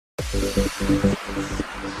Hello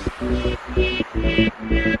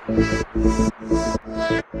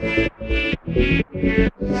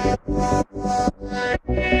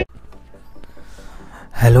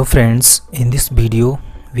friends, in this video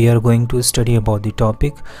we are going to study about the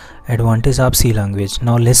topic advantage of C language.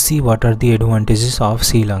 Now let's see what are the advantages of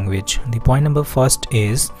C language. The point number first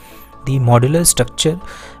is the modular structure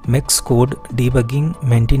makes code debugging,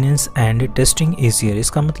 maintenance and testing easier.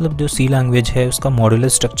 इसका मतलब जो C language है उसका modular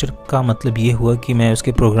structure का मतलब ये हुआ कि मैं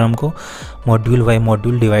उसके प्रोग्राम को मॉड्यूल बाय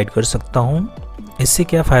मॉड्यूल डिवाइड कर सकता हूँ। इससे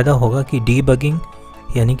क्या फ़ायदा होगा कि डीबगिंग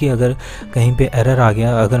यानी कि अगर कहीं पे एरर आ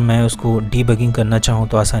गया, अगर मैं उसको डीबगिंग करना चाहूँ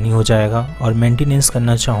तो आसानी हो जाएगा, और मेंटेनेंस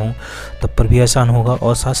करना चाहूँ तब पर भी आसान होगा,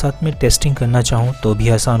 और साथ साथ में टेस्टिंग करना चाहूँ तो भी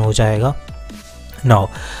आसान हो जाएगा। Now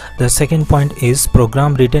the second point is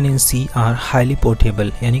programme written in C R highly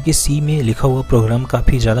portable, यानी कि सी में लिखा हुआ प्रोग्राम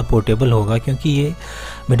काफ़ी ज़्यादा पोर्टेबल होगा, क्योंकि ये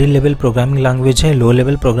मिडिल लेवल प्रोग्रामिंग लैंग्वेज है। लो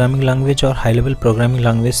लेवल प्रोग्रामिंग लैंग्वेज और हाई लेवल प्रोग्रामिंग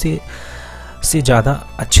लैंग्वेज से ज़्यादा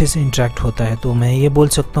अच्छे से इंटरेक्ट होता है, तो मैं ये बोल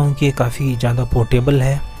सकता हूँ कि ये काफ़ी ज़्यादा पोर्टेबल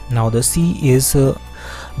है। Now the C is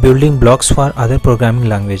building blocks for other programming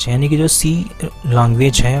language, यानी कि जो सी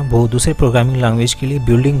लैंग्वेज है वो दूसरे प्रोग्रामिंग लैंग्वेज के लिए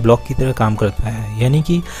बिल्डिंग ब्लॉक की तरह काम करता है, यानी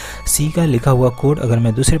कि सी का लिखा हुआ कोड अगर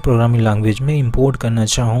मैं दूसरे प्रोग्रामिंग लैंग्वेज में इंपोर्ट करना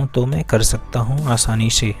चाहूँ तो मैं कर सकता हूँ आसानी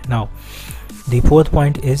से। Now the fourth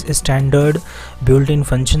point is standard built in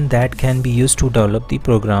function that can be use to develop the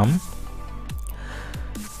programme,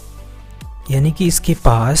 यानी कि इसके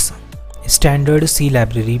पास स्टैंडर्ड सी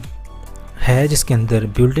लाइब्रेरी है जिसके अंदर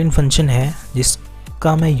बिल्ट इन फंक्शन है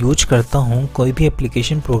जिसका मैं यूज करता हूँ कोई भी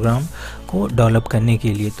एप्लीकेशन प्रोग्राम को डेवलप करने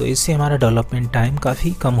के लिए। तो इससे हमारा डेवलपमेंट टाइम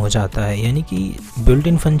काफ़ी कम हो जाता है, यानी कि बिल्ट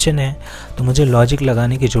इन फंक्शन है तो मुझे लॉजिक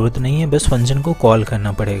लगाने की ज़रूरत नहीं है, बस फंक्शन को कॉल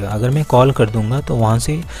करना पड़ेगा। अगर मैं कॉल कर दूंगा तो वहाँ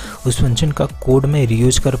से उस फंक्शन का कोड मैं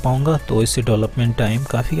रीयूज कर पाऊँगा, तो इससे डेवलपमेंट टाइम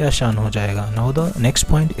काफ़ी आसान हो जाएगा। Now the next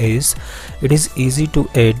point is it is easy to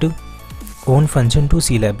aid on function to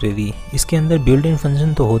C library, इसके अंदर बिल्ट इन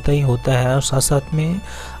फंक्शन तो होता ही होता है, और साथ साथ में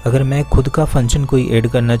अगर मैं खुद का फंक्शन कोई ऐड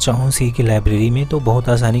करना चाहूँ सी की लाइब्रेरी में तो बहुत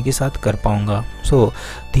आसानी के साथ कर पाऊँगा। So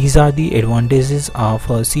these are the advantages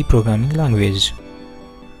of C programming language.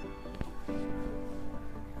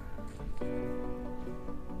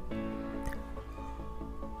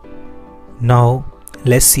 Now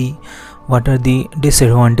let's see what are the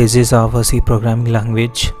disadvantages of a C programming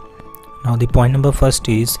language. Now the point number first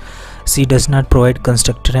is C does not provide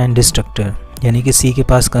constructor and destructor, यानी कि C के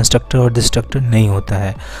पास constructor और destructor नहीं होता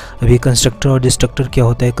है। अभी constructor और destructor क्या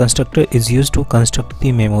होता है? Constructor is use to construct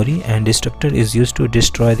the memory and destructor is use to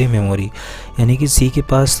destroy the memory, यानी कि C के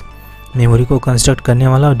पास मेमोरी को कंस्ट्रक्ट करने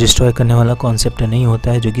वाला और डिस्ट्रॉय करने वाला कॉन्सेप्ट नहीं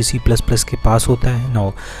होता है, जो कि C++ के पास होता है।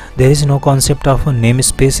 No there is no concept of name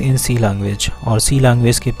space in C language, और C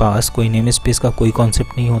लैंग्वेज के पास कोई नेम स्पेस का कोई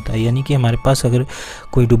कॉन्सेप्ट नहीं होता है, यानी कि हमारे पास अगर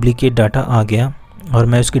कोई डुप्लीकेट डाटा आ गया और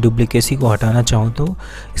मैं उसकी डुप्लीकेसी को हटाना चाहूँ तो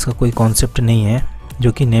इसका कोई कॉन्सेप्ट नहीं है,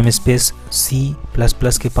 जो कि नेम स्पेस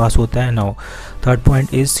C++ के पास होता है। Now third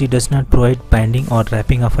point is C does not provide binding और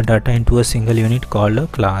wrapping of a data into a single unit called a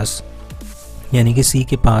class, यानी कि C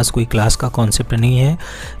के पास कोई क्लास का कॉन्सेप्ट नहीं है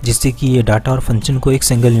जिससे कि ये डाटा और फंक्शन को एक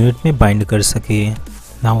सिंगल यूनिट में बाइंड कर सके।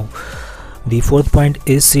 Now the fourth point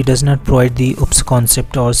is C does not provide the oops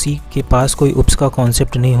concept, और C के पास कोई उप्स का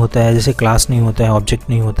कॉन्सेप्ट नहीं होता है, जैसे क्लास नहीं होता है, ऑब्जेक्ट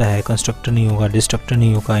नहीं होता है, कंस्ट्रक्टर नहीं होगा, डिस्ट्रक्टर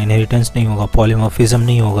नहीं होगा, इनहेरिटेंस नहीं होगा, पॉलीमॉर्फिज्म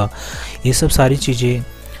नहीं होगा। ये सब सारी चीज़ें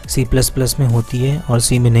C++ में होती है और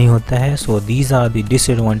C में नहीं होता है। So these are the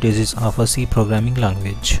disadvantages of a C programming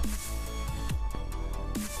language.